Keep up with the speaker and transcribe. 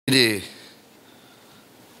The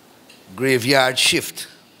graveyard shift.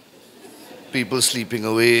 People sleeping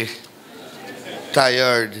away,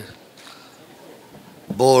 tired,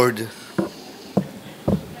 bored.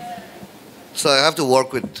 So I have to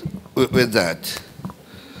work with that.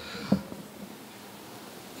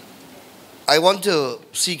 I want to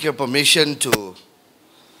seek your permission to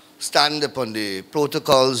stand upon the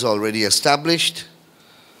protocols already established,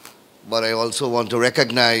 but I also want to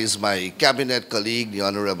recognize my cabinet colleague, the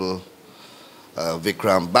Honorable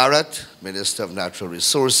Vikram Bharat, Minister of Natural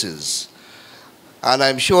Resources. And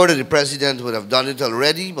I'm sure that the President would have done it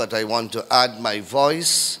already, but I want to add my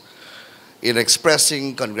voice in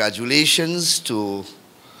expressing congratulations to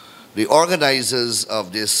the organizers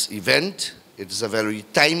of this event. It is a very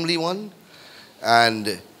timely one,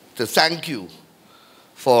 and to thank you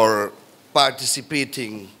for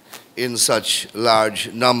participating in such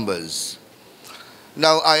large numbers.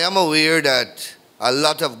 Now, I am aware that a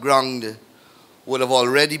lot of ground would have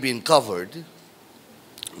already been covered,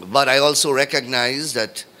 but I also recognize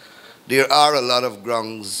that there are a lot of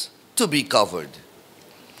grounds to be covered.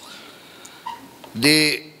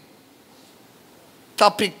 The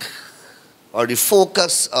topic or the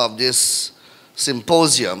focus of this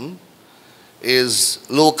symposium is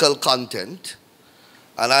local content,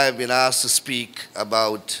 and I have been asked to speak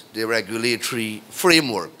about the regulatory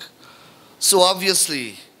framework. So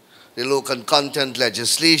obviously, the local content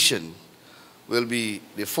legislation will be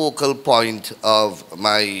the focal point of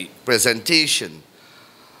my presentation.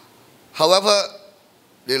 However,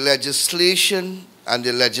 the legislation and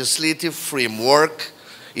the legislative framework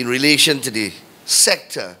in relation to the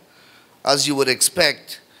sector, as you would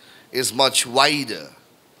expect, is much wider.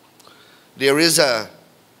 There is a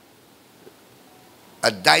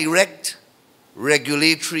direct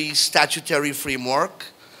regulatory statutory framework,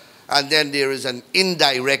 and then there is an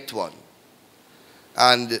indirect one.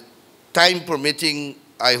 And time permitting,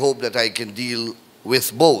 I hope that I can deal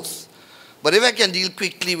with both. But if I can deal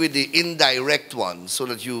quickly with the indirect one so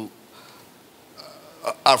that you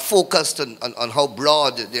are focused on how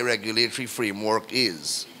broad the regulatory framework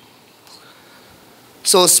is.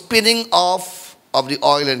 So spinning off of the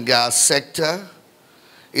oil and gas sector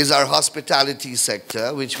is our hospitality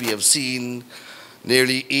sector, which we have seen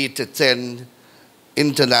nearly 8 to 10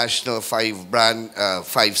 international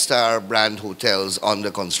five-star brand hotels under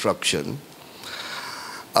construction,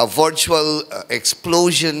 a virtual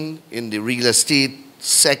explosion in the real estate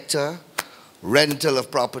sector, rental of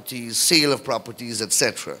properties, sale of properties,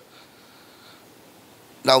 etc.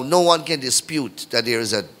 Now, no one can dispute that there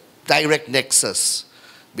is a direct nexus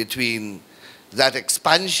between that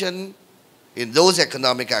expansion in those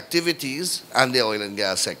economic activities and the oil and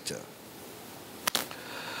gas sector.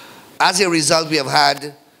 As a result, we have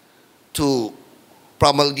had to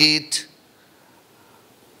promulgate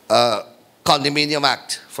a Condominium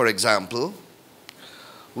Act, for example.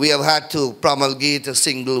 We have had to promulgate a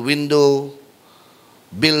single window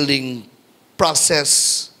building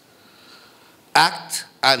process act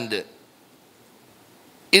and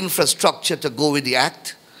infrastructure to go with the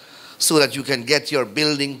act so that you can get your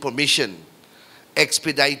building permission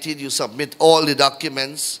expedited. You submit all the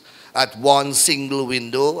documents at one single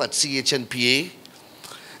window at CHNPA,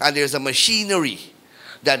 and there's a machinery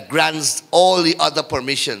that grants all the other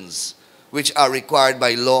permissions which are required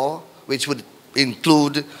by law, which would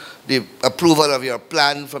include the approval of your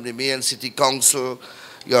plan from the Mayor and City Council,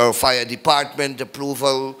 your fire department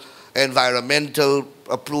approval, environmental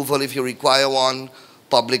approval if you require one,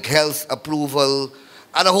 public health approval,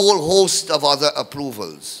 and a whole host of other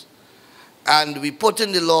approvals. And we put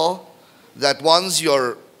in the law that once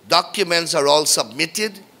your documents are all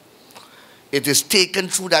submitted, it is taken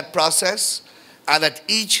through that process, and at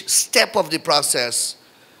each step of the process,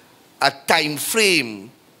 a time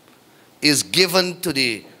frame is given to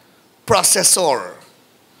the processor.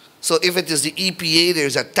 So if it is the EPA,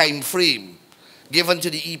 there's a time frame given to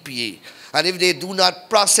the EPA. And if they do not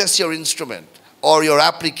process your instrument or your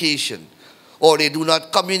application, or they do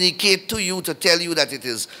not communicate to you to tell you that it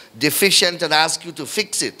is deficient and ask you to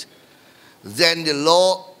fix it, then the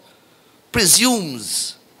law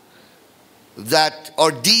presumes that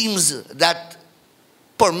or deems that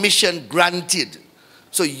permission granted.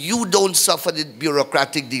 So you don't suffer the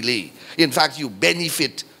bureaucratic delay. In fact, you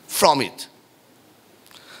benefit from it.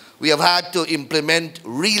 We have had to implement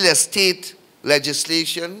real estate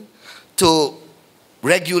legislation to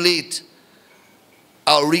regulate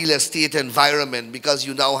our real estate environment, because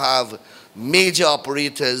you now have major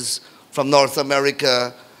operators from North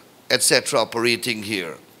America, etc., operating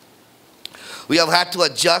here. We have had to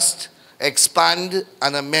adjust, expand,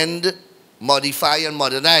 and amend, modify, and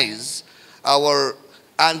modernize our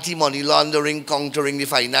anti-money laundering, countering the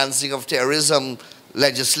financing of terrorism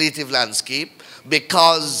legislative landscape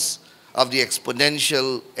because of the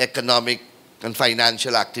exponential economic and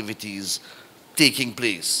financial activities taking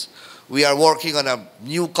place. We are working on a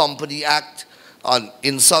new Company Act, on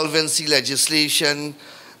insolvency legislation,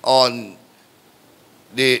 on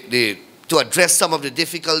to address some of the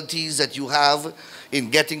difficulties that you have in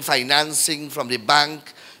getting financing from the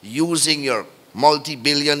bank using your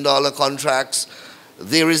multi-billion-dollar contracts.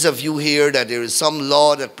 There is a view here that there is some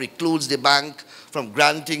law that precludes the bank from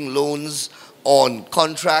granting loans on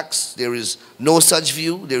contracts. There is no such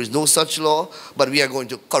view, there is no such law, but we are going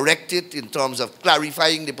to correct it in terms of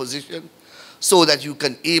clarifying the position so that you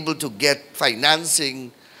can able to get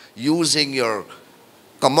financing using your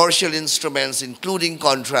commercial instruments, including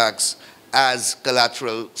contracts, as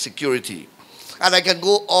collateral security. And I can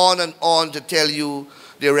go on to tell you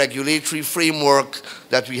the regulatory framework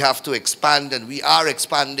that we have to expand, and we are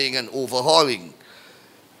expanding and overhauling,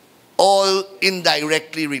 all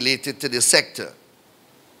indirectly related to the sector.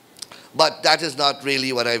 But that is not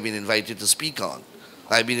really what I've been invited to speak on.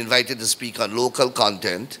 I've been invited to speak on local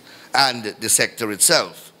content and the sector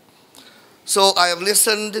itself. So I have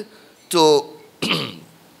listened to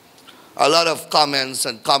a lot of comments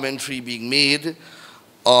and commentary being made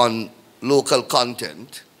on local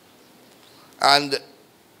content. And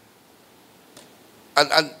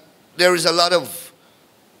there is a lot of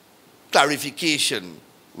clarification,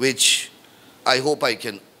 which I hope I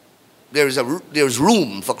can, there's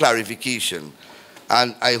room for clarification,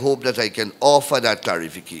 and I hope that I can offer that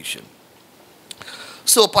clarification.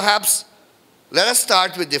 So perhaps let us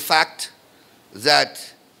start with the fact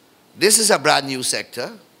that this is a brand new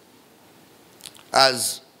sector,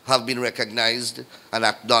 as have been recognized and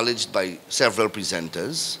acknowledged by several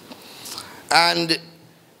presenters. And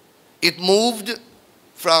it moved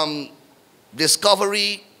from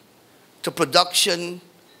discovery to production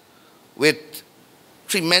with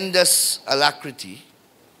tremendous alacrity,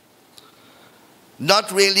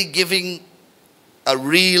 not really giving a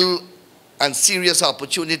real and serious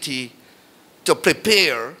opportunity to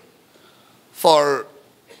prepare for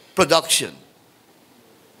production.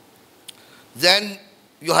 Then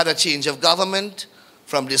you had a change of government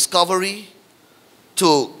from discovery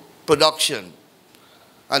to production.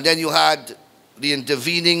 And then you had the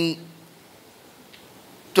intervening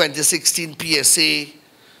 2016 PSA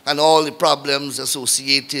and all the problems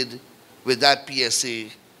associated with that PSA.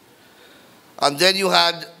 And then you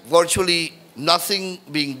had virtually nothing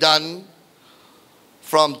being done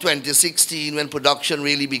from 2016, when production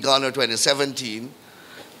really began, or 2017,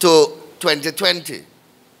 to 2020.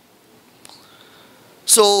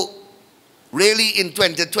 So really in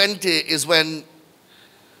 2020 is when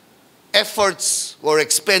efforts were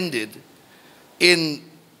expended in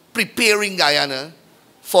preparing Guyana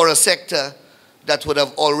for a sector that would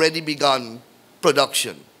have already begun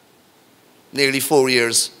production nearly 4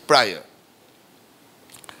 years prior.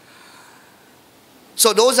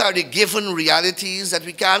 So those are the given realities that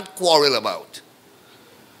we can't quarrel about.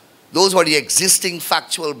 Those were the existing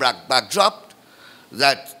factual backdrop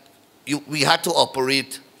that we had to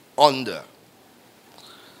operate under.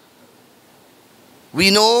 We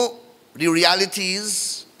know the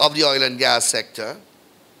realities of the oil and gas sector.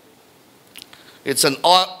 It's an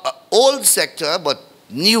old sector, but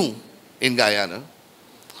new in Guyana.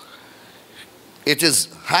 It is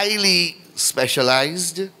highly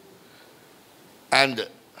specialized and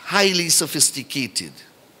highly sophisticated.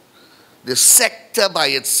 The sector by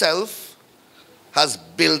itself has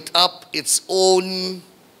built up its own,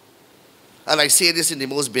 and I say this in the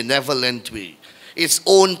most benevolent way, its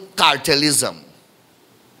own cartelism.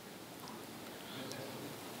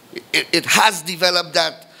 It has developed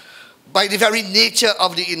that by the very nature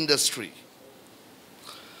of the industry.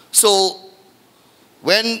 So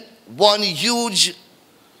when one huge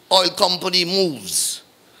oil company moves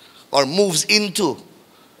into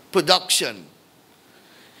production,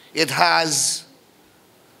 it has,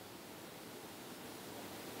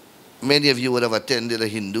 many of you would have attended a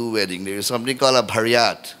Hindu wedding. There is something called a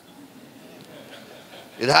bharyat.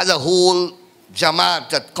 It has a whole jamaat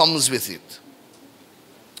that comes with it.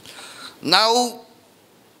 Now,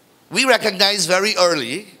 we recognized very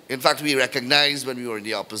early, in fact we recognized when we were in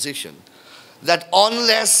the opposition, that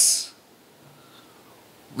unless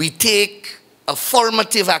we take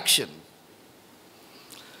affirmative action,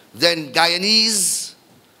 then Guyanese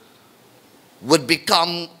would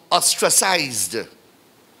become ostracized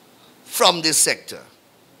from this sector.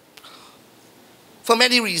 For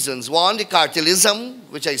many reasons. One, the cartelism,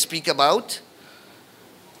 which I speak about.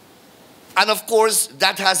 And of course,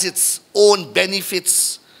 that has its own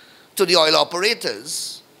benefits to the oil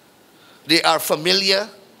operators. They are familiar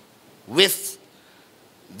with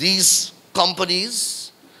these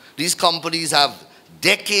companies. These companies have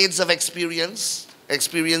decades of experiences.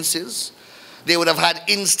 They would have had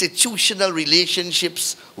institutional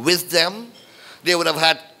relationships with them. They would have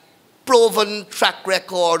had proven track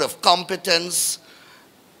record of competence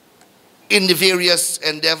in the various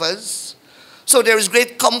endeavors. So there is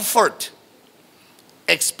great comfort,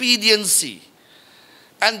 expediency,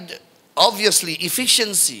 and obviously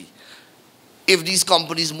efficiency if these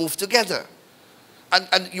companies move together.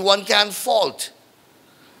 And one can't fault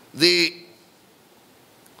the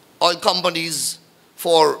oil companies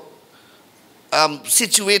for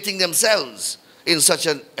situating themselves in such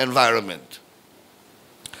an environment.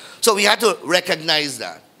 So we had to recognize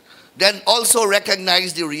that. Then also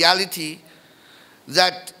recognize the reality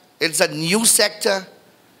that it's a new sector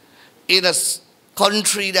in a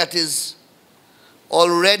country that is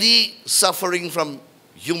already suffering from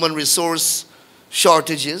human resource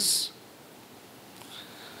shortages,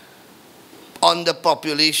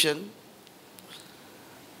 underpopulation.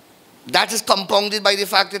 That is compounded by the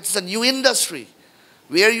fact that it's a new industry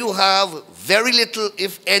where you have very little,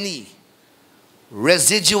 if any,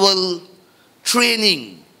 residual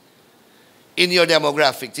training in your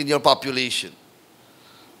demographics, in your population.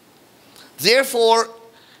 Therefore,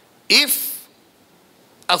 if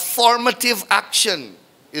affirmative action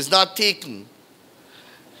is not taken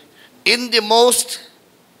in the most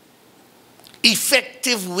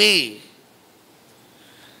effective way,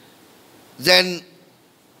 then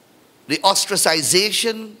the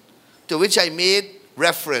ostracization to which I made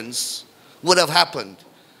reference would have happened.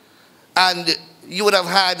 And you would have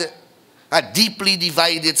had a deeply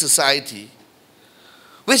divided society,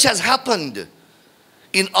 which has happened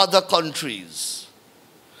in other countries.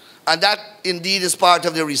 And that indeed is part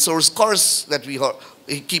of the resource curse that we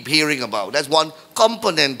keep hearing about. That's one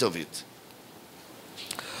component of it.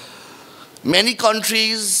 Many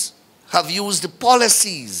countries have used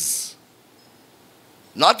policies,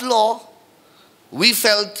 not law. We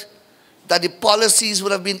felt that the policies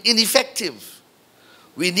would have been ineffective.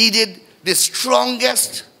 We needed the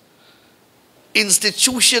strongest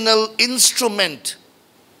institutional instrument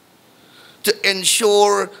to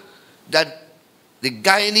ensure that the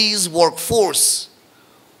Guyanese workforce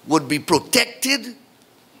would be protected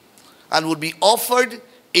and would be offered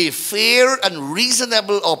a fair and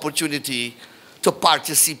reasonable opportunity to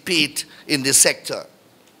participate in the sector.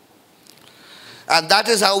 And that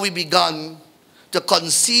is how we began to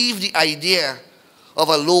conceive the idea of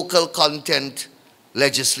a local content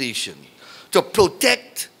legislation, to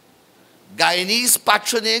protect Guyanese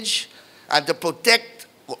patronage and to protect,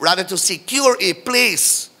 rather to secure a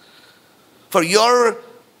place for your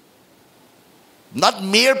not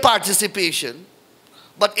mere participation,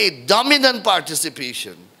 but a dominant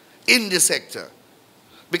participation in the sector.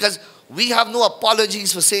 Because we have no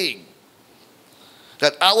apologies for saying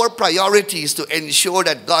that our priority is to ensure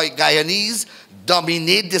that Guyanese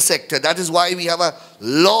dominate the sector. That is why we have a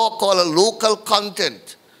law called a local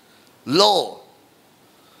content law,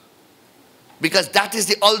 because that is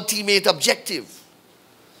the ultimate objective.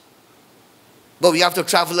 But we have to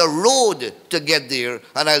travel a road to get there,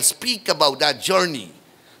 and I'll speak about that journey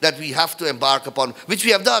that we have to embark upon, which we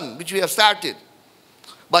have done, which we have started.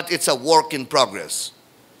 But it's a work in progress.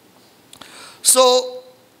 So,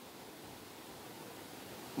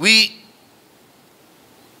 we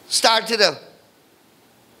started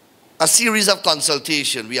a series of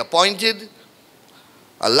consultation. We appointed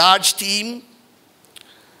a large team,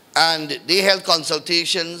 and they held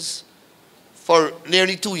consultations for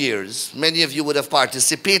nearly 2 years. Many of you would have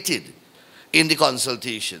participated in the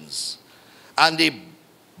consultations. And they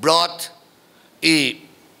brought a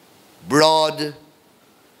broad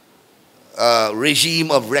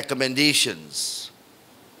regime of recommendations.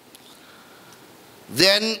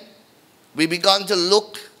 Then we began to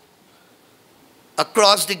look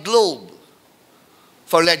across the globe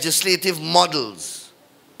for legislative models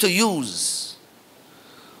to use.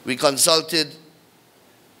 We consulted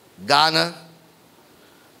Ghana,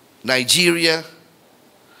 Nigeria,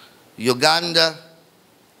 Uganda,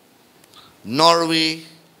 Norway.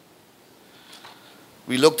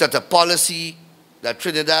 We looked at a policy that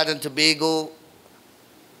Trinidad and Tobago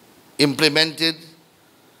implemented.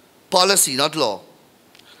 Policy, not law.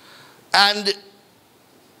 And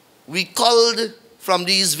we culled from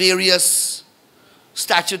these various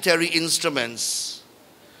statutory instruments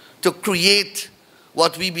to create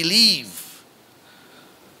what we believe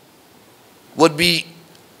would be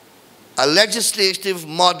a legislative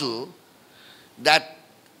model that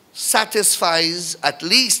satisfies, at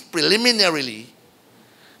least preliminarily,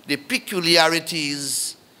 the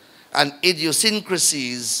peculiarities and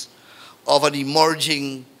idiosyncrasies of an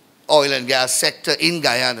emerging oil and gas sector in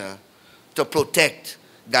Guyana to protect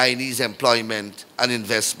Guyanese employment and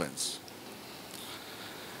investments.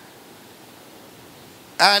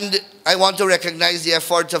 And I want to recognize the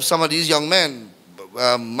efforts of some of these young men,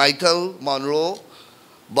 Michael Monroe,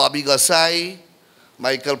 Bobby Gasai,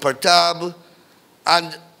 Michael Partab,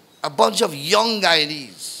 and a bunch of young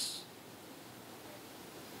Guyanese.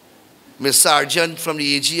 Ms. Sargent from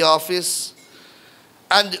the AG office.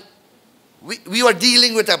 And we were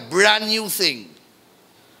dealing with a brand new thing.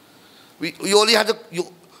 We only had to,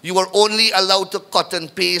 you were only allowed to cut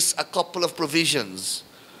and paste a couple of provisions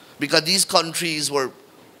because these countries were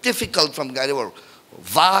difficult from Guyana. They were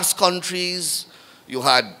vast countries. You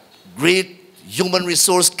had great human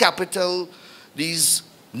resource capital.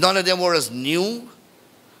 None of them were as new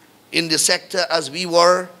in the sector as we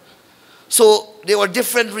were. So there were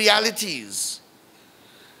different realities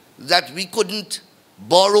that we couldn't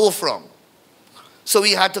borrow from. So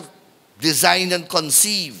we had to design and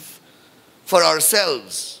conceive for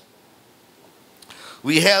ourselves.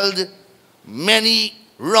 We held many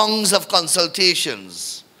rounds of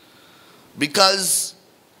consultations because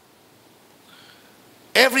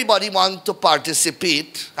everybody wanted to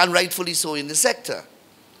participate, and rightfully so, in the sector.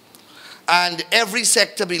 And every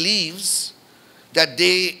sector believes that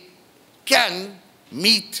they can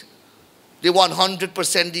meet the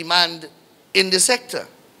 100% demand in the sector.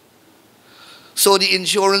 So the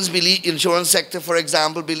insurance sector, for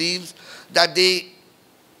example, believes that they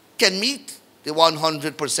can meet the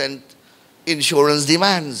 100% insurance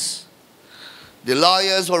demands. The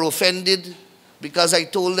lawyers were offended because I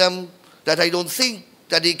told them that I don't think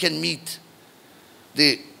that they can meet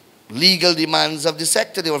the legal demands of the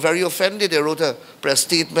sector. They were very offended. They wrote a press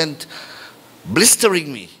statement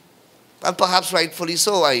blistering me. And perhaps rightfully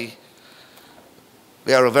so.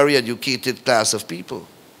 They are a very educated class of people.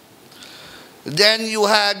 Then you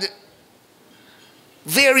had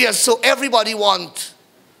various, so everybody want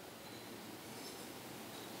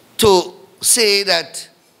to say that,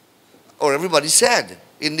 or everybody said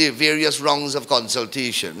in the various rounds of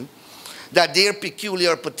consultation, that their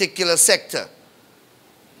peculiar particular sector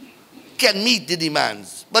can meet the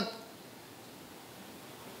demands. But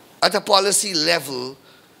at a policy level,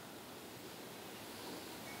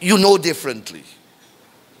 you know differently.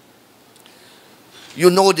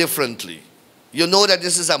 You know differently. You know that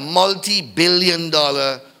this is a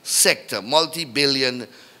multi-billion-dollar sector, multi-billion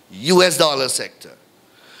US dollar sector.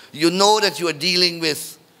 You know that you are dealing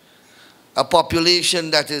with a population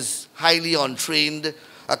that is highly untrained,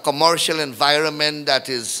 a commercial environment that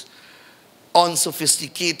is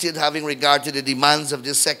unsophisticated, having regard to the demands of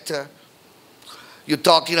this sector. You're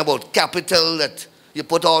talking about capital, that you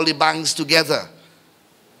put all the banks together.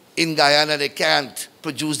 In Guyana, they can't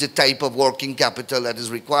produce the type of working capital that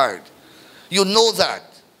is required. You know that.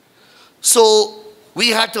 So we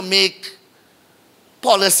had to make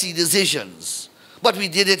policy decisions, but we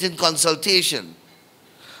did it in consultation.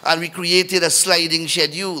 And we created a sliding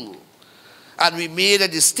schedule. And we made a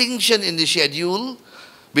distinction in the schedule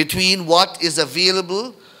between what is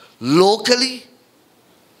available locally.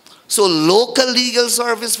 So local legal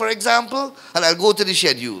service, for example, and I'll go to the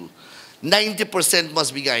schedule. 90%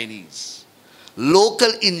 must be Guyanese.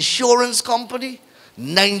 Local insurance company,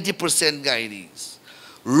 90% Guyanese.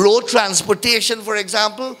 Road transportation, for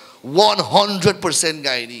example, 100%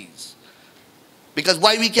 Guyanese. Because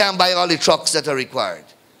why we can't buy all the trucks that are required?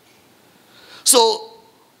 So,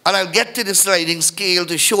 and I'll get to the sliding scale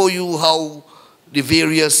to show you how the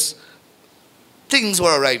various things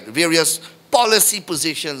were arrived, various policy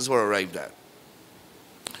positions were arrived at.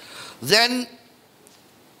 Then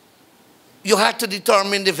you had to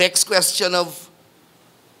determine the vexed question of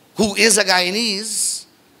who is a Guyanese,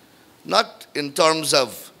 not in terms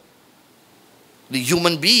of the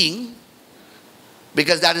human being,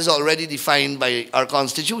 because that is already defined by our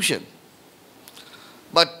constitution.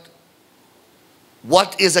 But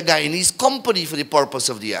what is a Guyanese company for the purpose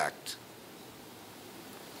of the act?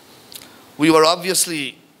 We were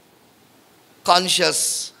obviously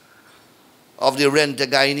conscious of the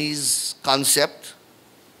rent-a-Guyanese concept.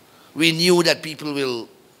 We knew that people will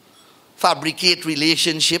fabricate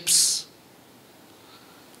relationships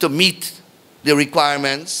to meet the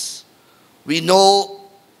requirements. We know,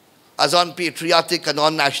 as unpatriotic and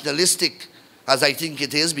unnationalistic as I think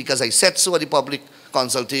it is, because I said so at the public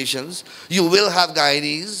consultations, you will have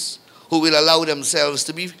Guyanese who will allow themselves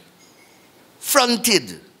to be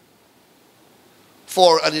fronted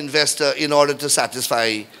for an investor in order to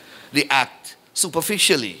satisfy the act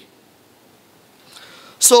superficially.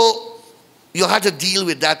 So you had to deal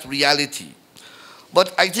with that reality.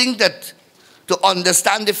 But I think that to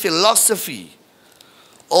understand the philosophy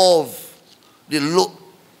of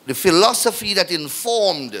the philosophy that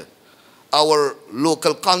informed our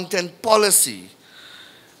local content policy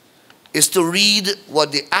is to read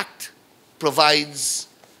what the Act provides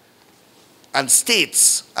and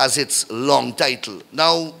states as its long title.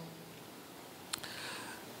 Now,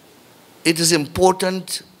 it is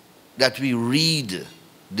important that we read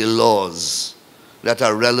the laws that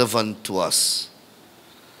are relevant to us.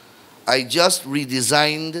 I just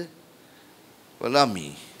redesigned, well, not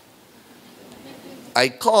me, I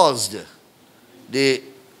caused the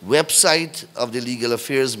website of the Legal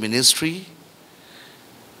Affairs Ministry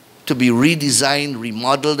to be redesigned,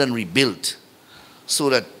 remodeled, and rebuilt so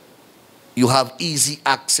that you have easy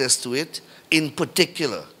access to it, in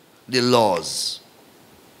particular, the laws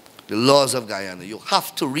of Guyana. You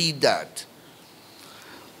have to read that.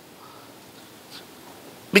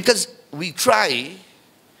 Because we try,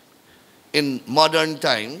 in modern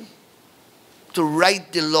time, to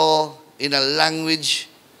write the law in a language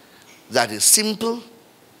that is simple,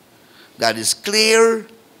 that is clear,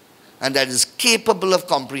 and that is capable of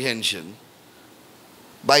comprehension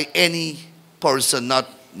by any person, not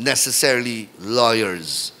necessarily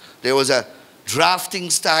lawyers. There was a drafting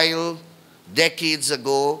style decades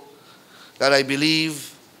ago that I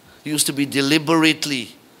believe used to be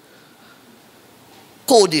deliberately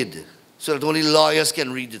coded so that only lawyers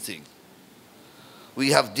can read the thing.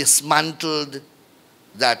 We have dismantled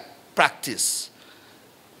that practice.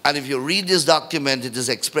 And if you read this document, it is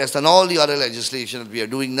expressed, and all the other legislation that we are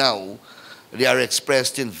doing now, they are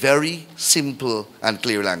expressed in very simple and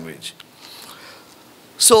clear language.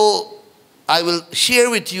 So I will share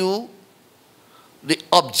with you the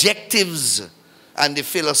objectives and the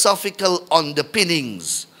philosophical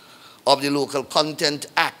underpinnings of the Local Content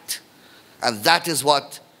Act. And that is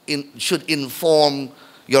what should inform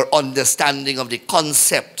your understanding of the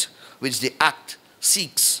concept which the Act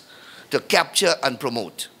seeks to capture and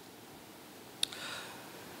promote.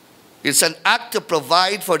 It's an act to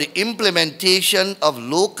provide for the implementation of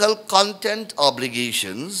local content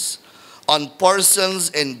obligations on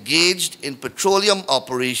persons engaged in petroleum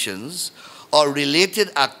operations or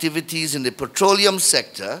related activities in the petroleum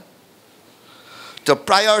sector, to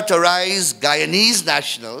prioritize Guyanese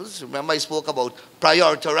nationals. Remember I spoke about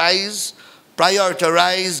prioritize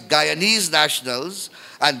Guyanese nationals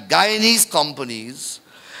and Guyanese companies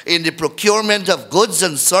in the procurement of goods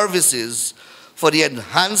and services for the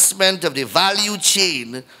enhancement of the value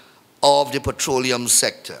chain of the petroleum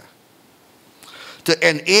sector, to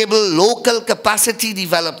enable local capacity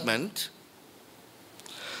development,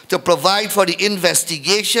 to provide for the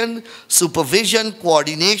investigation, supervision,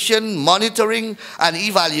 coordination, monitoring, and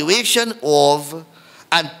evaluation of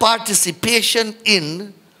and participation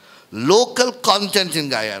in local content in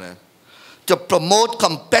Guyana, to promote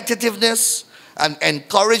competitiveness and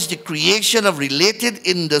encourage the creation of related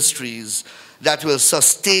industries that will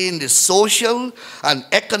sustain the social and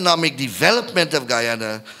economic development of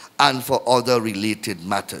Guyana and for other related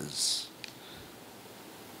matters.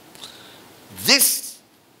 This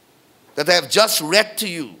that I have just read to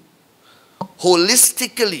you,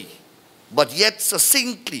 holistically, but yet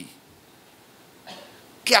succinctly,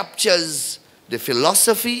 captures the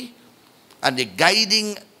philosophy and the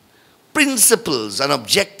guiding principles and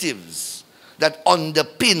objectives that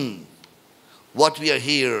underpin what we are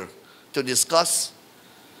here to discuss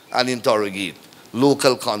and interrogate: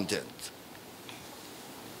 local content.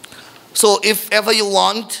 So if ever you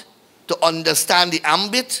want to understand the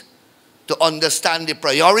ambit, to understand the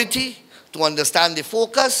priority, to understand the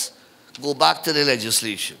focus, go back to the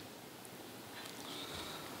legislation.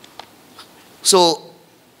 So,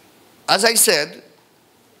 as I said,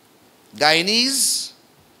 Guyanese,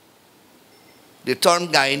 the term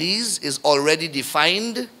Guyanese is already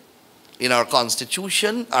defined in our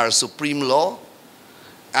Constitution, our supreme law,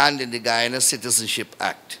 and in the Guyana Citizenship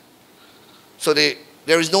Act. So there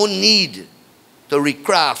is no need to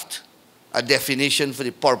recraft a definition for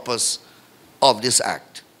the purpose of this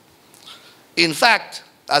act. In fact,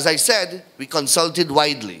 as I said, we consulted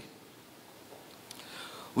widely.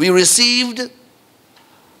 We received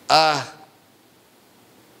a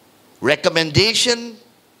recommendation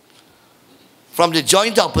from the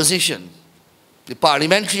joint opposition, the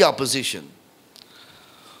parliamentary opposition,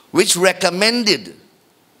 which recommended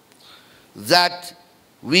that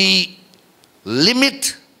we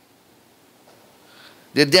limit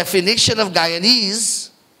the definition of Guyanese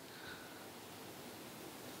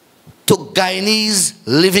to Guyanese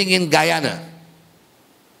living in Guyana.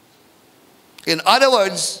 In other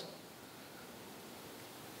words,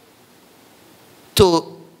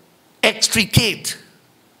 to extricate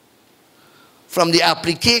from the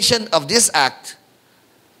application of this act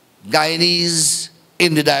Guyanese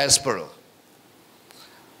in the diaspora.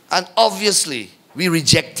 And obviously, we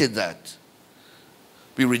rejected that.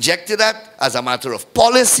 We rejected that as a matter of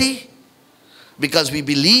policy because we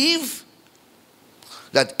believe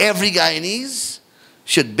that every Guyanese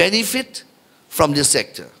should benefit from this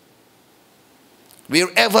sector,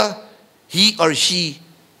 wherever he or she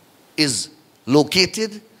is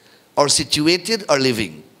located or situated or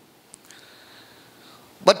living.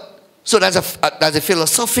 But so that's a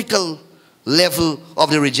philosophical level of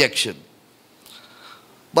the rejection.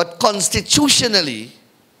 But constitutionally,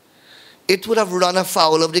 it would have run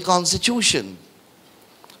afoul of the Constitution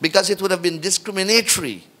because it would have been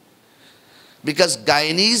discriminatory. Because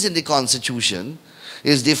Guyanese in the Constitution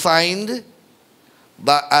is defined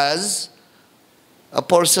as a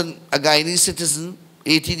person, a Guyanese citizen,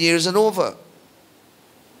 18 years and over,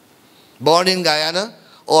 born in Guyana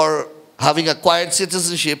or having acquired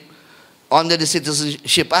citizenship under the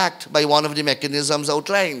Citizenship Act by one of the mechanisms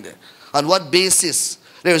outlined. On what basis?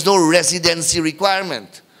 There is no residency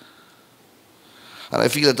requirement. And I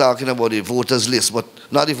feel like talking about the voters list, but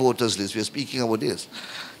not the voters list. We're speaking about this.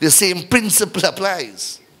 The same principle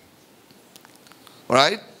applies. All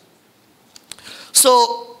right?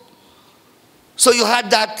 So you had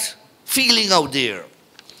that feeling out there.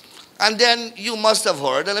 And then you must have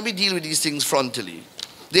heard, and let me deal with these things frontally.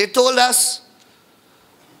 They told us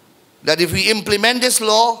that if we implement this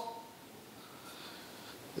law,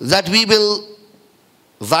 that we will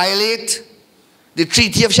violate the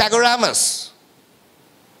Treaty of Chaguaramas,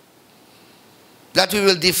 that we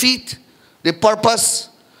will defeat the purpose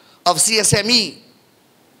of CSME.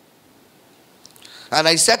 And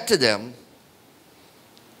I said to them,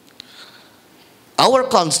 our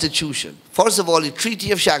Constitution, first of all, the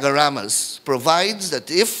Treaty of Chaguaramas provides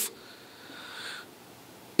that if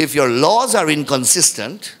your laws are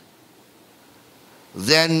inconsistent,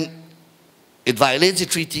 then it violates the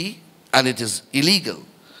treaty and it is illegal.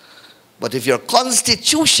 But if your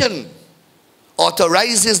Constitution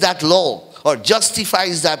authorizes that law or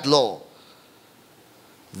justifies that law,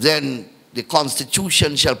 then the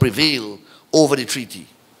Constitution shall prevail over the treaty.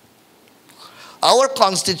 Our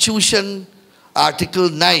Constitution, Article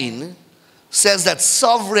 9, says that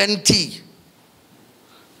sovereignty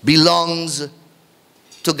belongs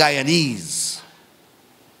to Guyanese.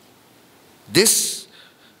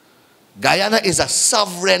 Guyana is a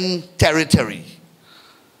sovereign territory.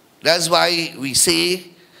 That's why we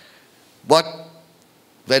say what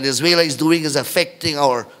Venezuela is doing is affecting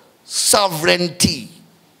our sovereignty.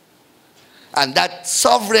 And that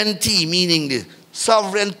sovereignty, meaning the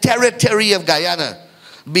sovereign territory of Guyana,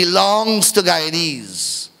 belongs to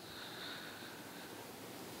Guyanese.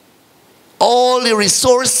 All the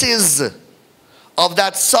resources of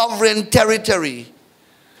that sovereign territory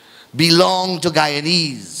belong to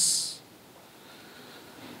Guyanese.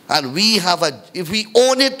 And if we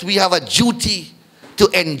own it, we have a duty to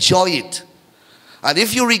enjoy it. And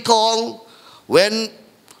if you recall, when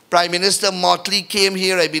Prime Minister Motley came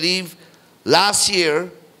here, I believe, last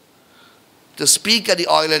year, to speak at the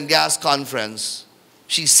Oil and Gas Conference,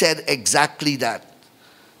 she said exactly that.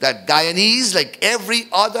 That Guyanese, like every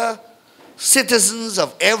other citizens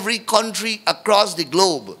of every country across the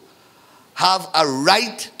globe, have a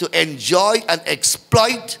right to enjoy and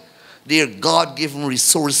exploit their God-given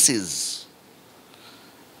resources.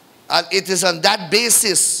 And it is on that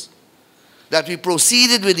basis that we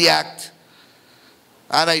proceeded with the act,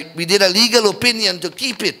 and we did a legal opinion to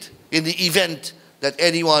keep it in the event that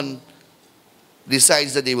anyone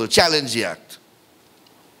decides that they will challenge the act.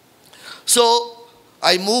 So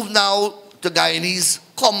I move now to Guyanese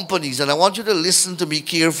companies, and I want you to listen to me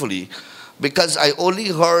carefully, because I only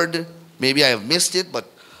heard, maybe I have missed it, but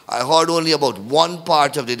I heard only about one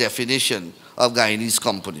part of the definition of Guyanese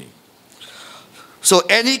company. So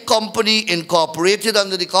any company incorporated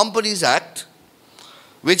under the Companies Act,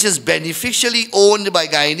 which is beneficially owned by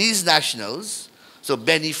Guyanese nationals, so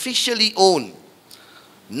beneficially owned,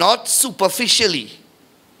 not superficially.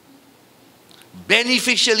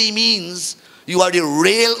 Beneficially means you are the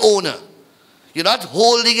real owner. You're not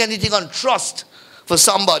holding anything on trust for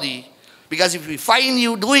somebody, because if we find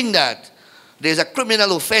you doing that, there's a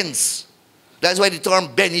criminal offense. That's why the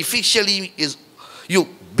term beneficially is, you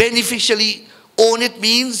beneficially own it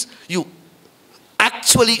means you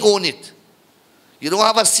actually own it. You don't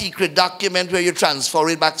have a secret document where you transfer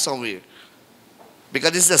it back somewhere.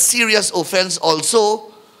 Because this is a serious offense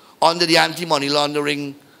also under the anti-money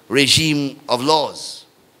laundering regime of laws.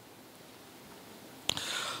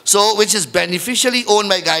 So, which is beneficially owned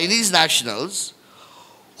by Guyanese nationals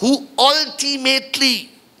who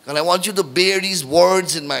ultimately, and I want you to bear these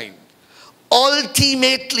words in mind,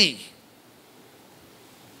 ultimately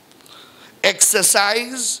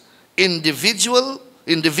exercise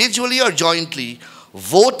individually or jointly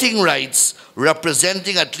voting rights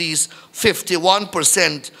representing at least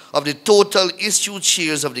 51% of the total issued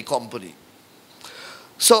shares of the company.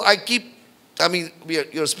 So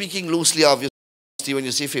you're speaking loosely, obviously, when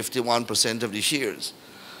you say 51% of the shares.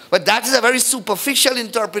 But that is a very superficial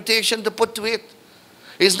interpretation to put to it.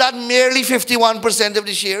 It's not merely 51% of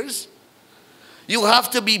the shares. You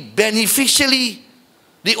have to be beneficially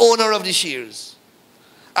the owner of the shares.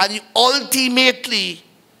 And ultimately,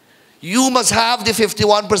 you must have the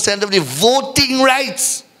 51% of the voting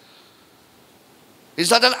rights.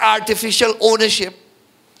 It's not an artificial ownership.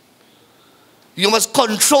 You must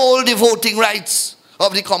control the voting rights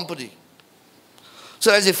of the company. So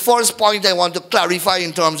that's the first point I want to clarify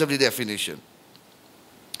in terms of the definition.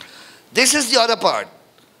 This is the other part.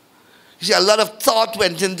 You see, a lot of thought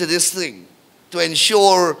went into this thing to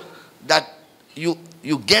ensure that you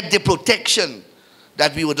get the protection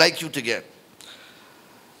that we would like you to get.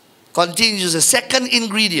 Continues, the second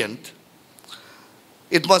ingredient,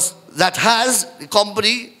 the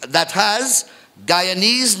company that has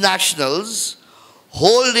Guyanese nationals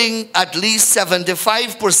holding at least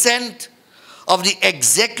 75% of the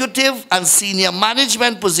executive and senior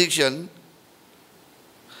management position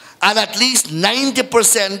and at least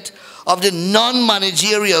 90% of the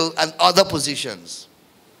non-managerial and other positions.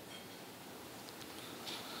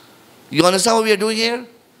 You understand what we are doing here?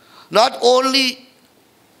 Not only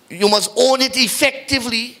you must own it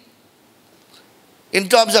effectively in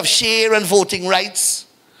terms of share and voting rights,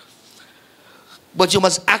 but you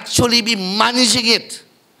must actually be managing it.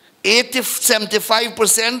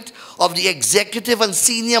 75% of the executive and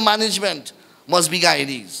senior management must be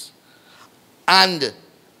Guyanese. And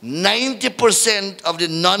 90% of the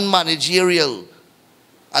non-managerial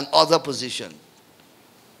and other position.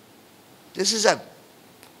 This is a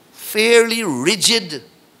fairly rigid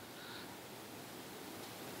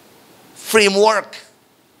framework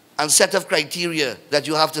and set of criteria that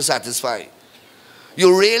you have to satisfy.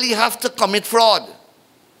 You really have to commit fraud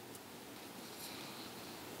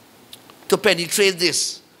to penetrate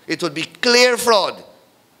this. It would be clear fraud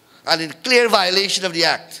and in clear violation of the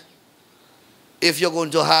Act if you're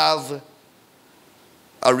going to have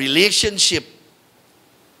a relationship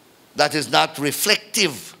that is not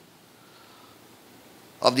reflective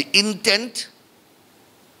of the intent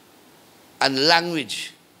and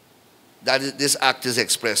language that this Act is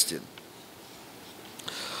expressed in.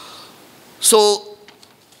 So,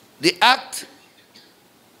 the Act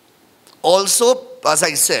also, as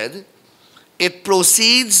I said, it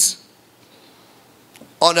proceeds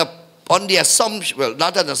on the assumption, well,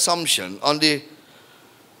 not an assumption, on the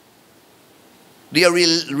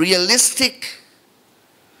realistic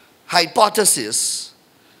hypothesis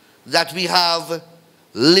that we have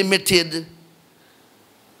limited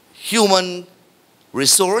human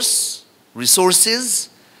resources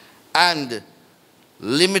and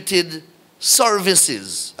limited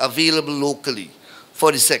services available locally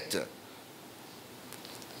for the sector.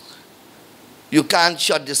 You can't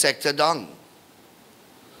shut the sector down.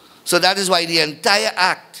 So that is why the entire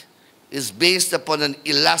Act is based upon an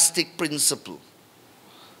elastic principle.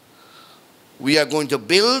 We are going to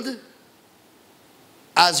build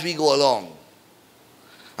as we go along.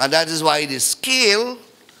 And that is why the scale,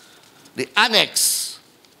 the annex,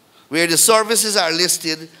 where the services are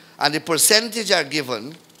listed and the percentage are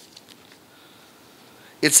given,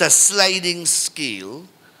 it's a sliding scale.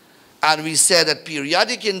 And we said at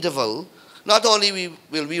periodic interval, not only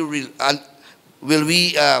will we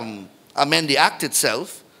amend the Act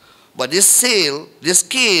itself, but this scale,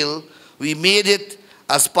 we made it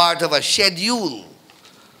as part of a schedule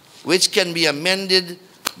which can be amended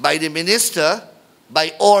by the minister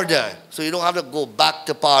by order. So you don't have to go back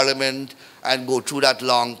to Parliament and go through that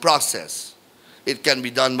long process. It can be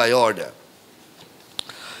done by order.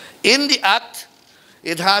 In the Act,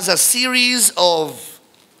 it has a series of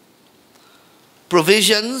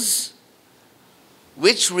provisions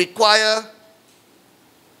which require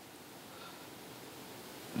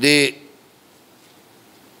the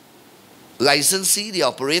licensee, the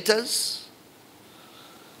operators,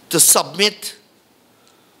 to submit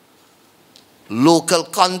local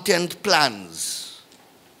content plans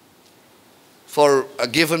for a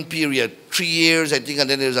given period, 3 years, I think, and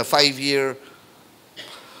then there's a 5-year,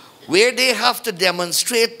 where they have to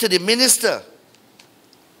demonstrate to the minister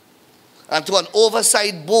and to an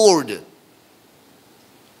oversight board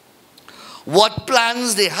what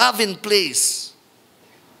plans they have in place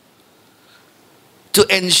to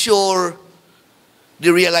ensure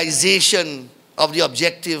the realization of the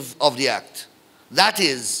objective of the Act. That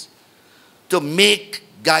is, to make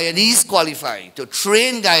Guyanese qualify, to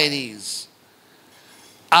train Guyanese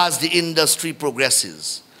as the industry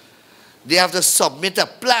progresses. They have to submit a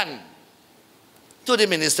plan to the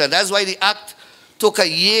minister. That's why the Act took a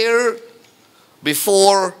year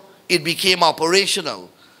before it became operational,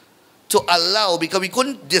 to allow, because we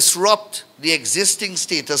couldn't disrupt the existing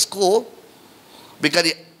status quo because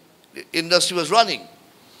the industry was running.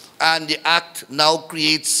 And the Act now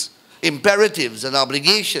creates imperatives and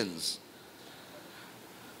obligations.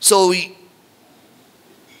 So we,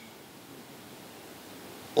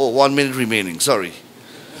 1 minute remaining, sorry.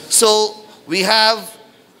 So we have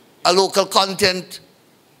a local content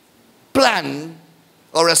plan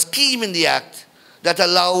or a scheme in the Act that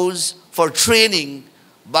allows for training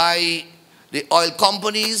by the oil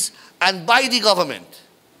companies and by the government,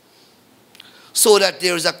 so that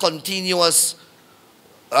there is a continuous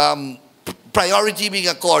priority being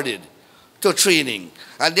accorded to training.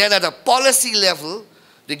 And then at a policy level,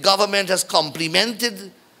 the government has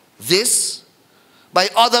complemented this by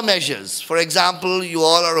other measures. For example, you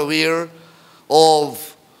all are aware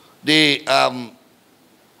of the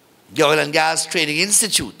Oil and Gas Training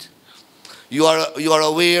Institute. You are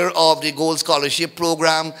aware of the Gold Scholarship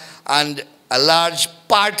Program, and a large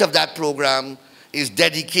part of that program is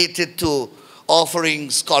dedicated to offering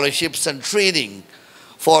scholarships and training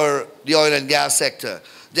for the oil and gas sector.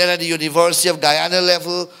 Then at the University of Guyana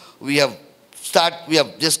level, we have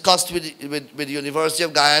discussed with the University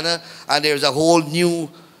of Guyana, and there's a whole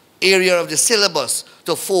new area of the syllabus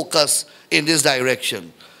to focus in this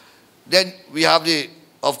direction. Then we have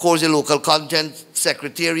of course, the local content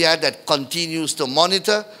secretariat that continues to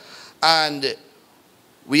monitor. And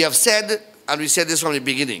we have said, and we said this from the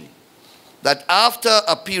beginning, that after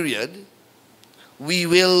a period, we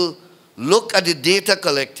will look at the data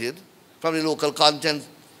collected from the local content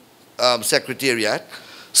secretariat,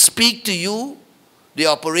 speak to you, the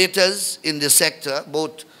operators in the sector,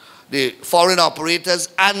 both the foreign operators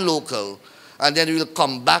and local, and then we will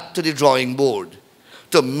come back to the drawing board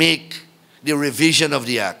to make the revision of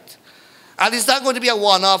the Act. And it's not going to be a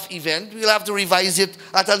one-off event. We'll have to revise it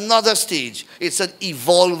at another stage. It's an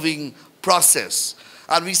evolving process.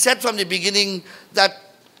 And we said from the beginning that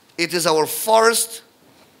it is our first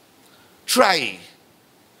try.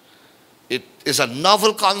 It is a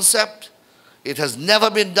novel concept. It has never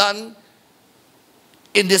been done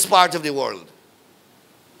in this part of the world.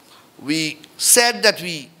 We said that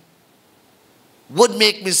we would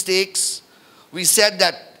make mistakes. We said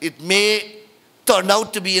that it may turn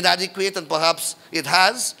out to be inadequate, and perhaps it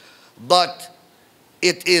has, but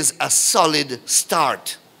it is a solid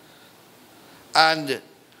start. And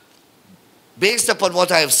based upon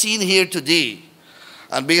what I have seen here today,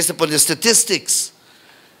 and based upon the statistics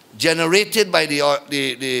generated by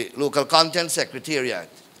the local content secretariat,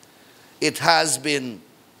 it has been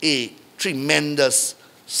a tremendous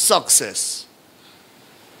success.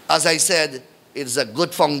 As I said, it is a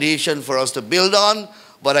good foundation for us to build on,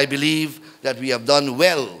 but I believe that we have done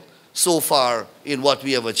well so far in what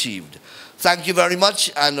we have achieved. Thank you very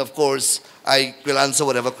much, and of course, I will answer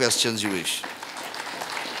whatever questions you wish.